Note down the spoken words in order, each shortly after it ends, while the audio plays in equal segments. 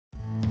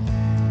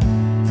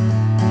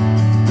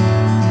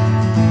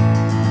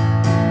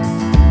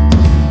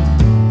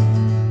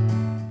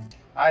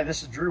Hi,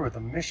 this is Drew with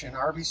the Mission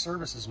RV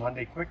Services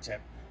Monday Quick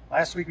Tip.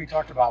 Last week we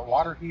talked about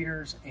water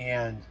heaters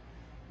and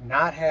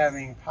not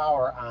having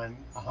power on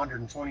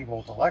 120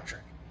 volt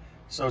electric.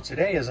 So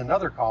today is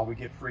another call we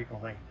get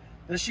frequently.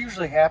 This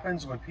usually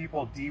happens when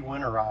people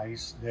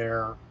de-winterize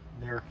their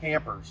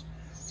campers.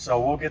 So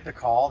we'll get the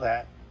call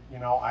that, you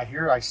know,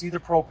 I see the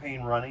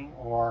propane running,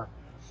 or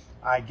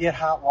I get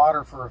hot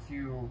water for a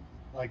few,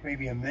 like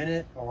maybe a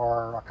minute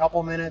or a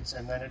couple minutes,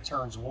 and then it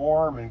turns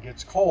warm and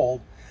gets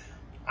cold.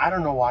 I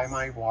don't know why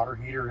my water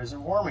heater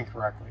isn't warming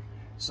correctly.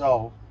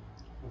 So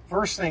the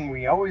first thing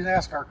we always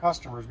ask our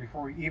customers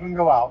before we even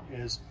go out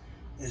is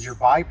your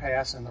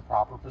bypass in the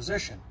proper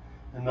position?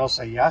 And they'll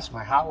say, yes,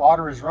 my hot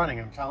water is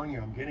running. I'm telling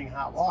you, I'm getting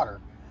hot water.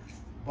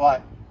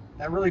 But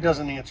that really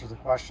doesn't answer the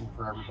question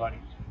for everybody.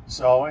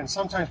 So, and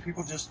sometimes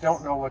people just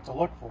don't know what to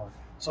look for.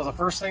 So the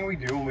first thing we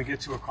do when we get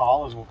to a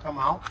call is we'll come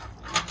out,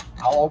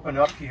 I'll open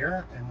up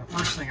here, and the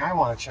first thing I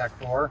want to check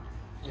for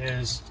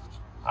is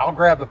I'll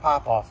grab the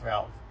pop-off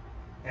valve.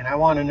 And I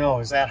want to know,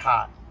 is that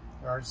hot?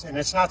 And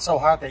it's not so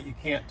hot that you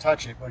can't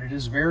touch it, but it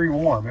is very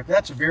warm. If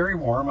that's very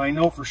warm, I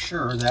know for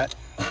sure that,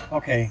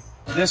 okay,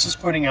 this is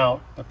putting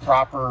out the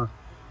proper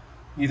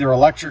either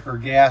electric or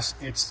gas.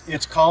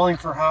 It's calling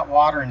for hot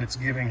water and it's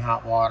giving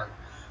hot water.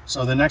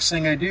 So the next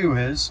thing I do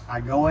is I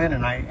go in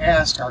and I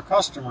ask our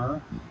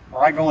customer,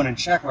 or I go in and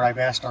check what I've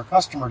asked our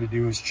customer to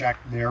do, is check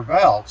their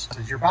valves.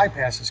 Your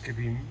bypasses could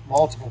be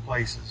multiple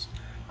places.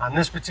 On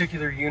this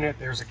particular unit,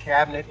 there's a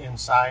cabinet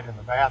inside in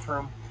the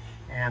bathroom,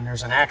 and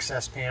there's an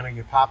access panel.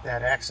 You pop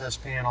that access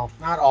panel,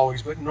 not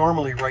always, but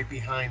normally right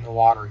behind the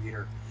water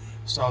heater.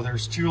 So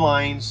there's two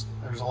lines.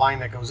 There's a line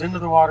that goes into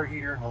the water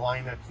heater and a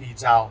line that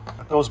feeds out.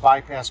 But those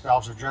bypass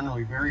valves are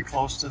generally very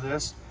close to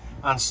this.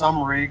 On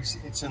some rigs,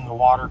 it's in the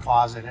water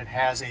closet. It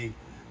has a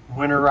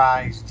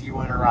winterized,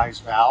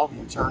 de-winterized valve.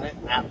 You turn it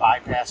and that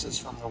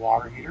bypasses from the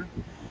water heater.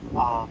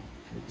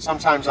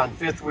 Sometimes on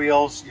fifth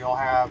wheels, you'll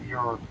have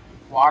your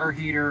water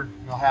heater,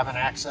 you'll have an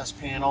access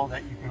panel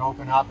that you can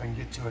open up and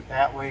get to it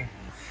that way.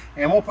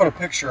 And we'll put a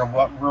picture of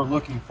what we're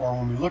looking for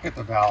when we look at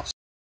the valves.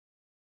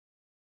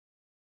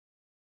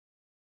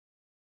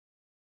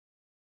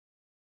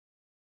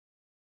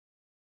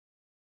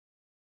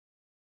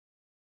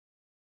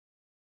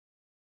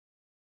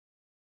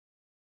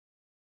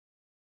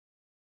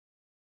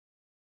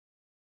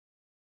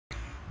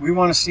 We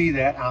want to see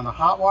that on the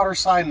hot water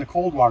side and the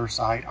cold water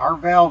side, our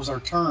valves are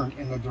turned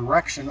in the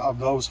direction of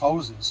those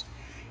hoses.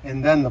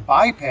 And then the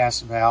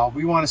bypass valve,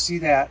 we want to see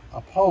that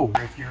opposed.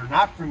 If you're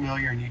not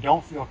familiar and you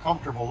don't feel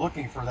comfortable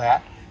looking for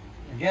that,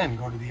 again,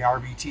 go to the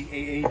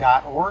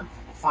rvtaa.org,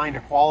 find a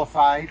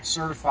qualified,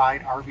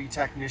 certified RV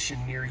technician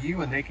near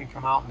you, and they can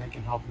come out and they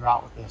can help you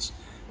out with this.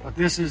 But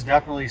this is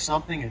definitely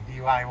something a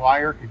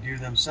DIYer could do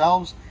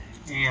themselves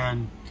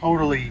and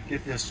totally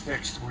get this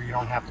fixed where you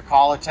don't have to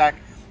call a tech,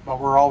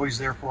 but we're always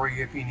there for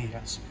you if you need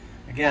us.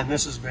 Again,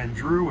 this has been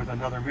Drew with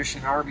another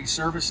Mission RV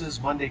Services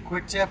Monday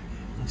Quick Tip.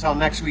 Until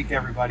next week,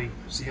 everybody.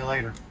 See you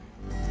later.